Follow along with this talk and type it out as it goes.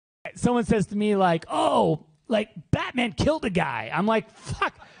someone says to me like, oh, like Batman killed a guy. I'm like,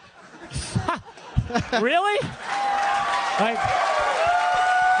 fuck. Really? I'm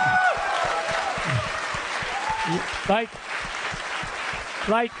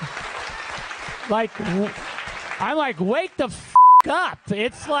like, wake the f up.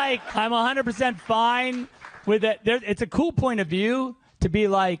 It's like, I'm 100% fine with it. It's a cool point of view to be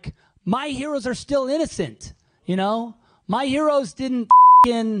like, my heroes are still innocent, you know? My heroes didn't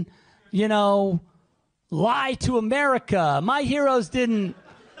f***ing, you know, lie to America. My heroes didn't,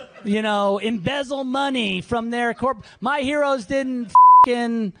 you know, embezzle money from their corp. My heroes didn't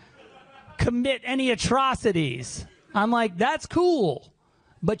f***ing commit any atrocities. I'm like, that's cool,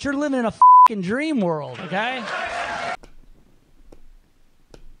 but you're living in a f***ing dream world, okay?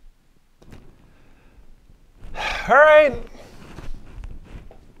 All right.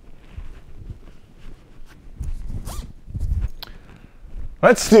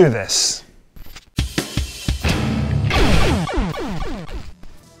 Let's do this.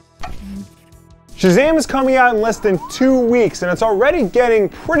 Shazam is coming out in less than 2 weeks, and it's already getting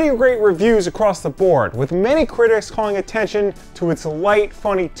pretty great reviews across the board, with many critics calling attention to its light,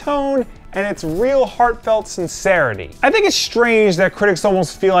 funny tone and its real heartfelt sincerity. I think it's strange that critics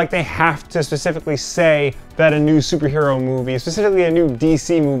almost feel like they have to specifically say that a new superhero movie, specifically a new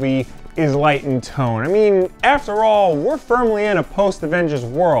DC movie, is light in tone. I mean, after all, we're firmly in a post-Avengers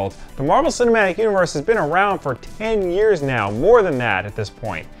world. The Marvel Cinematic Universe has been around for 10 years now, more than that at this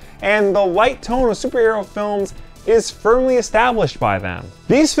point. And the light tone of superhero films is firmly established by them.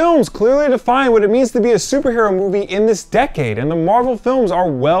 These films clearly define what it means to be a superhero movie in this decade, and the Marvel films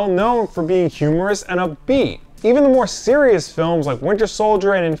are well known for being humorous and upbeat. Even the more serious films like Winter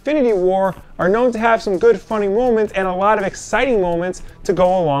Soldier and Infinity War are known to have some good funny moments and a lot of exciting moments to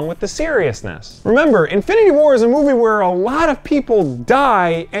go along with the seriousness. Remember, Infinity War is a movie where a lot of people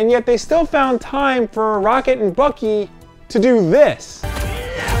die, and yet they still found time for Rocket and Bucky to do this.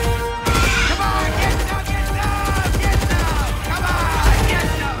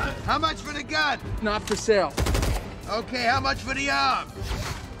 How much for the gun? Not for sale. Okay, how much for the arm?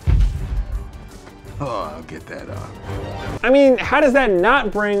 Oh, I'll get that arm. I mean, how does that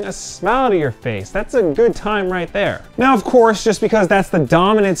not bring a smile to your face? That's a good time right there. Now, of course, just because that's the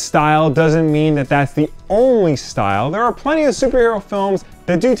dominant style doesn't mean that that's the only style. There are plenty of superhero films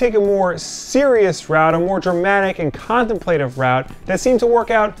that do take a more serious route, a more dramatic and contemplative route that seem to work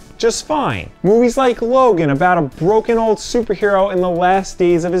out just fine. Movies like Logan, about a broken old superhero in the last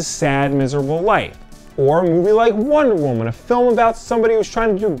days of his sad, miserable life. Or a movie like Wonder Woman, a film about somebody who's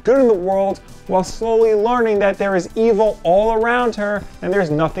trying to do good in the world while slowly learning that there is evil all around her and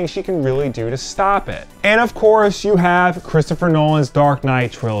there's nothing she can really do to stop it. And of course, you have Christopher Nolan's Dark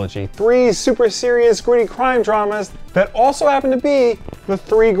Knight trilogy, 3 super serious, gritty crime dramas that also happen to be the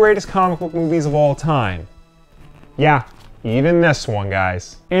 3 greatest comic book movies of all time. Yeah, even this one,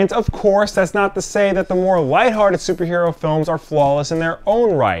 guys. And of course, that's not to say that the more lighthearted superhero films are flawless in their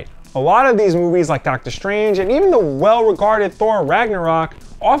own right. A lot of these movies, like Doctor Strange and even the well-regarded Thor Ragnarok,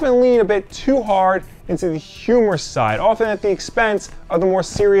 often lean a bit too hard into the humor side, often at the expense of the more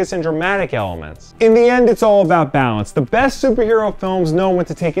serious and dramatic elements. In the end, it's all about balance. The best superhero films know when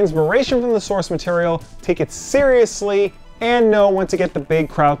to take inspiration from the source material, take it seriously, and know when to get the big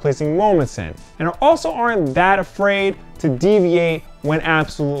crowd-pleasing moments in, and also aren't that afraid to deviate when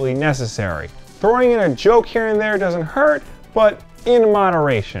absolutely necessary. Throwing in a joke here and there doesn't hurt, but in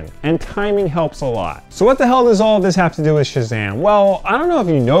moderation, and timing helps a lot. So what the hell does all of this have to do with Shazam? Well, I don't know if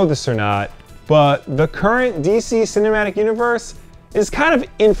you know this or not, but the current DC Cinematic Universe is kind of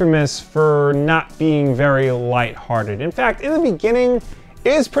infamous for not being very lighthearted. In fact, in the beginning,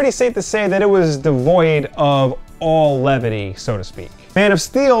 it is pretty safe to say that it was devoid of all levity, so to speak. Man of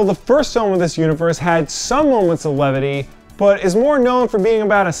Steel, the first film of this universe, had some moments of levity, but is more known for being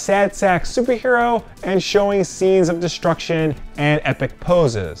about a sad sack superhero and showing scenes of destruction and epic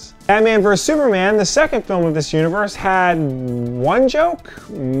poses. Batman vs Superman, the second film of this universe, had 1 joke,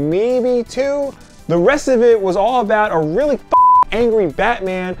 maybe 2. The rest of it was all about a really angry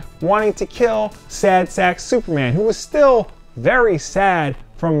Batman wanting to kill sad sack Superman, who was still very sad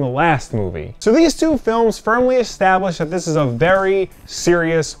from the last movie. So these 2 films firmly establish that this is a very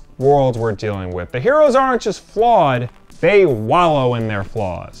serious world we're dealing with. The heroes aren't just flawed, they wallow in their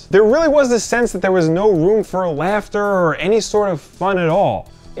flaws. There really was this sense that there was no room for laughter or any sort of fun at all.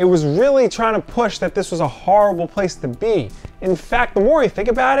 It was really trying to push that this was a horrible place to be. In fact, the more I think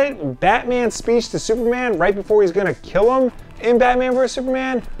about it, Batman's speech to Superman right before he's gonna kill him in Batman vs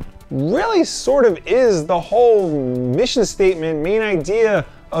Superman really sort of is the whole mission statement, main idea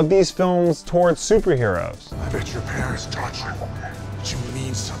of these films towards superheroes. I bet your parents taught you that you mean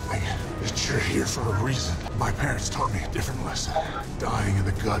means something. That you're here for a reason. My parents taught me a different lesson. Dying in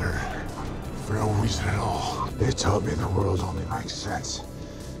the gutter for no reason at all. They taught me the world only makes sense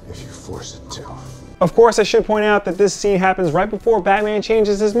if you force it to. Of course, I should point out that this scene happens right before Batman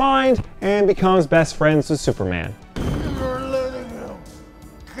changes his mind and becomes best friends with Superman. You're letting him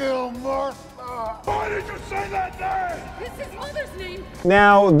kill Martha. Why did you say that name? It's his mother's name.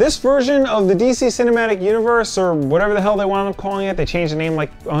 Now, this version of the DC Cinematic Universe, or whatever the hell they wound up calling it, they changed the name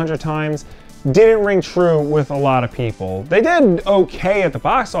like 100 times, didn't ring true with a lot of people. They did okay at the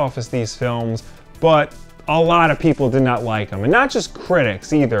box office, these films, but a lot of people did not like them. And not just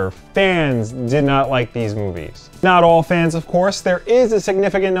critics either, fans did not like these movies. Not all fans, of course. There is a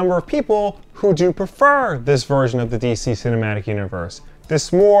significant number of people who do prefer this version of the DC Cinematic Universe.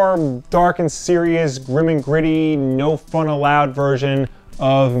 This more dark and serious, grim and gritty, no fun allowed version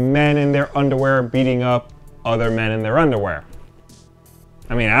of men in their underwear beating up other men in their underwear.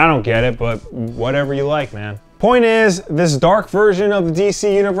 I mean, I don't get it, but whatever you like, man. Point is, this dark version of the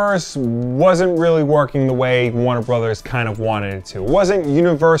DC Universe wasn't really working the way Warner Brothers kind of wanted it to. It wasn't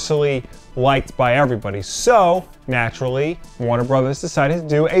universally liked by everybody. So, naturally, Warner Brothers decided to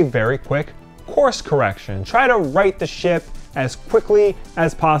do a very quick course correction. Try to right the ship as quickly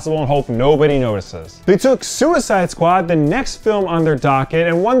as possible and hope nobody notices. They took Suicide Squad, the next film on their docket,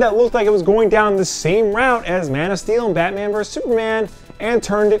 and one that looked like it was going down the same route as Man of Steel and Batman vs. Superman, and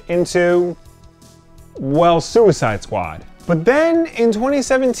turned it into, well, Suicide Squad. But then in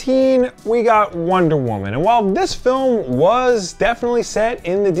 2017, we got Wonder Woman. And while this film was definitely set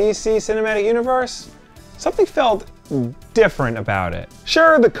in the DC Cinematic Universe, something felt different about it.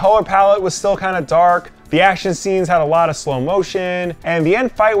 Sure, the color palette was still kind of dark, the action scenes had a lot of slow motion, and the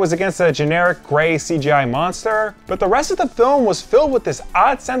end fight was against a generic gray CGI monster, but the rest of the film was filled with this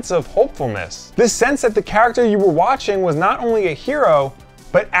odd sense of hopefulness. This sense that the character you were watching was not only a hero,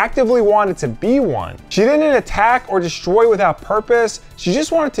 but actively wanted to be one. She didn't attack or destroy without purpose, she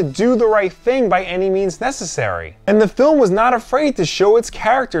just wanted to do the right thing by any means necessary. And the film was not afraid to show its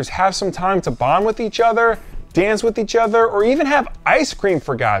characters have some time to bond with each other, dance with each other, or even have ice cream,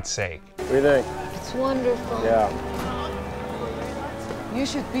 for God's sake. What do you think? It's wonderful. Yeah. You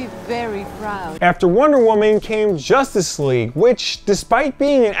should be very proud. After Wonder Woman came Justice League, which, despite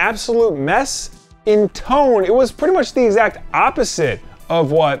being an absolute mess, in tone, it was pretty much the exact opposite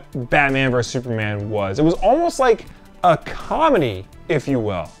of what Batman vs. Superman was. It was almost like a comedy, if you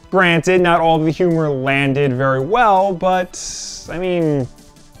will. Granted, not all of the humor landed very well, but, I mean,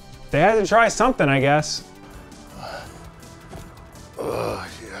 they had to try something, I guess. Yeah.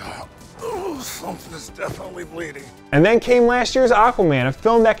 Something is definitely bleeding. And then came last year's Aquaman, a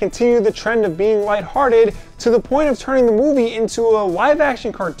film that continued the trend of being lighthearted to the point of turning the movie into a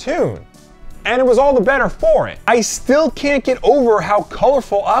live-action cartoon. And it was all the better for it. I still can't get over how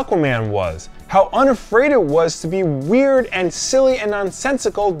colorful Aquaman was, how unafraid it was to be weird and silly and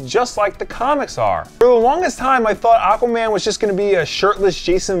nonsensical just like the comics are. For the longest time, I thought Aquaman was just gonna be a shirtless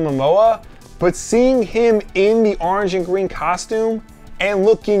Jason Momoa, but seeing him in the orange and green costume and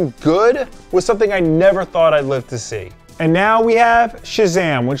looking good was something I never thought I'd live to see. And now we have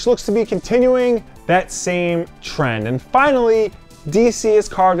Shazam, which looks to be continuing that same trend. And finally, DC has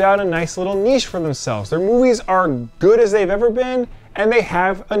carved out a nice little niche for themselves. Their movies are good as they've ever been, and they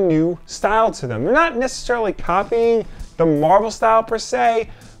have a new style to them. They're not necessarily copying the Marvel style per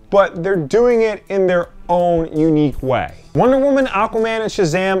se, but they're doing it in their own unique way. Wonder Woman, Aquaman, and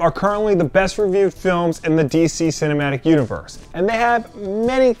Shazam are currently the best reviewed films in the DC Cinematic Universe, and they have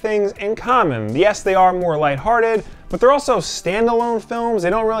many things in common. Yes, they are more lighthearted, but they're also standalone films. They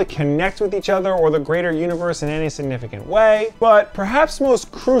don't really connect with each other or the greater universe in any significant way. But perhaps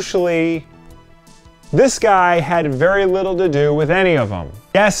most crucially, this guy had very little to do with any of them.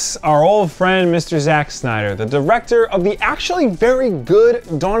 Yes, our old friend Mr. Zack Snyder, the director of the actually very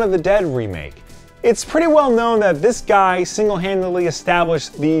good Dawn of the Dead remake. It's pretty well known that this guy single-handedly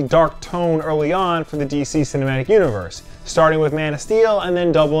established the dark tone early on for the DC Cinematic Universe, starting with Man of Steel and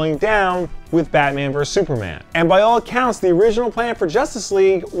then doubling down with Batman vs. Superman. And by all accounts, the original plan for Justice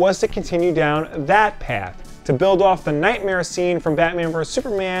League was to continue down that path, to build off the nightmare scene from Batman vs.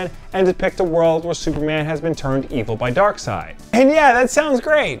 Superman and depict a world where Superman has been turned evil by Darkseid. And yeah, that sounds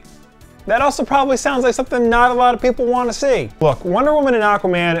great. That also probably sounds like something not a lot of people want to see. Look, Wonder Woman and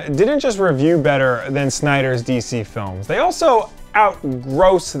Aquaman didn't just review better than Snyder's DC films. They also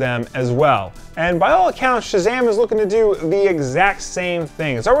outgross them as well. And by all accounts, Shazam is looking to do the exact same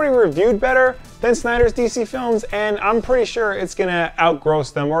thing. It's already reviewed better than Snyder's DC films, and I'm pretty sure it's gonna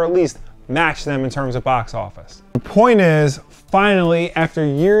outgross them, or at least match them in terms of box office. The point is, finally, after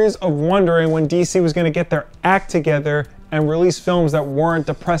years of wondering when DC was gonna get their act together and release films that weren't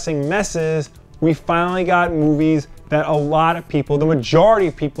depressing messes, we finally got movies that a lot of people, the majority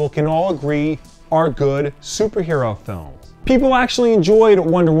of people, can all agree are good superhero films. People actually enjoyed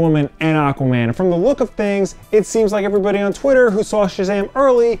Wonder Woman and Aquaman, and from the look of things, it seems like everybody on Twitter who saw Shazam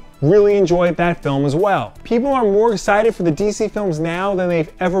early really enjoyed that film as well. People are more excited for the DC films now than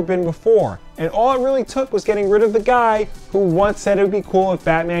they've ever been before, and all it really took was getting rid of the guy who once said it would be cool if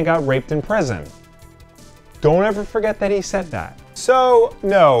Batman got raped in prison. Don't ever forget that he said that. So,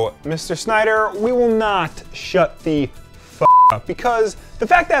 no, Mr. Snyder, we will not shut the f up, because the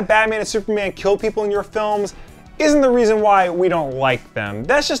fact that Batman and Superman kill people in your films isn't the reason why we don't like them.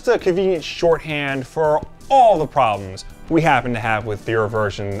 That's just a convenient shorthand for all the problems we happen to have with your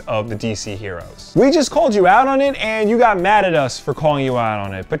version of the DC heroes. We just called you out on it and you got mad at us for calling you out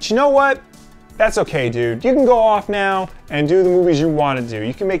on it. But you know what? That's okay, dude. You can go off now and do the movies you want to do.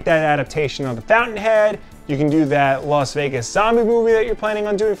 You can make that adaptation of The Fountainhead. You can do that Las Vegas zombie movie that you're planning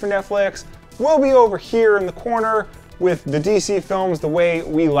on doing for Netflix. We'll be over here in the corner with the DC films the way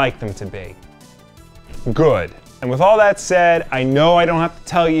we like them to be. Good. And with all that said, I know I don't have to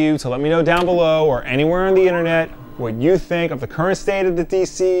tell you to let me know down below or anywhere on the internet what you think of the current state of the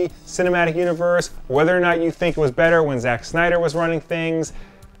DC cinematic universe, whether or not you think it was better when Zack Snyder was running things.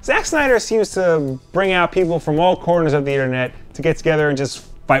 Zack Snyder seems to bring out people from all corners of the internet to get together and just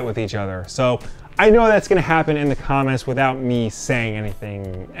fight with each other. So I know that's going to happen in the comments without me saying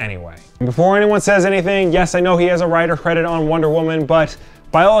anything anyway. And before anyone says anything, yes, I know he has a writer credit on Wonder Woman, but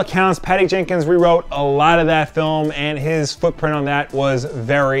by all accounts, Patty Jenkins rewrote a lot of that film, and his footprint on that was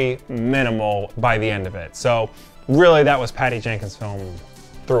very minimal by the end of it. So really, that was Patty Jenkins' film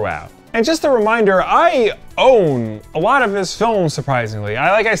throughout. And just a reminder, I own a lot of his films, surprisingly.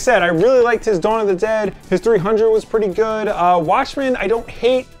 Like I said, I really liked his Dawn of the Dead. His 300 was pretty good. Watchmen, I don't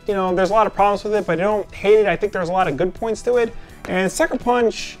hate. You know, there's a lot of problems with it, but I don't hate it. I think there's a lot of good points to it. And Sucker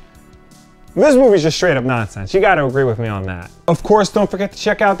Punch, this movie's just straight up nonsense. You gotta agree with me on that. Of course, don't forget to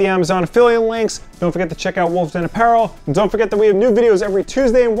check out the Amazon affiliate links. Don't forget to check out Wulff Den Apparel. And don't forget that we have new videos every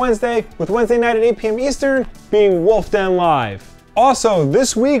Tuesday and Wednesday, with Wednesday night at 8 p.m. Eastern being Wulff Den Live. Also,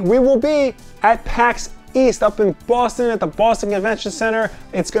 this week we will be at PAX East up in Boston at the Boston Convention Center.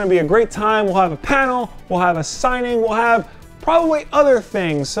 It's gonna be a great time. We'll have a panel, we'll have a signing, we'll have probably other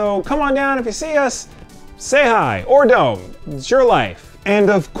things. So come on down if you see us, say hi, or don't. It's your life. And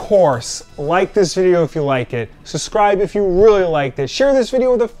of course, like this video if you like it, subscribe if you really liked it, share this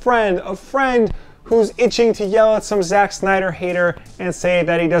video with a friend who's itching to yell at some Zack Snyder hater and say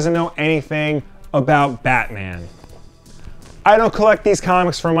that he doesn't know anything about Batman. I don't collect these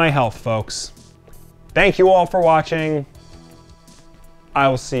comics for my health, folks. Thank you all for watching. I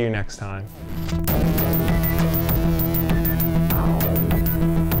will see you next time.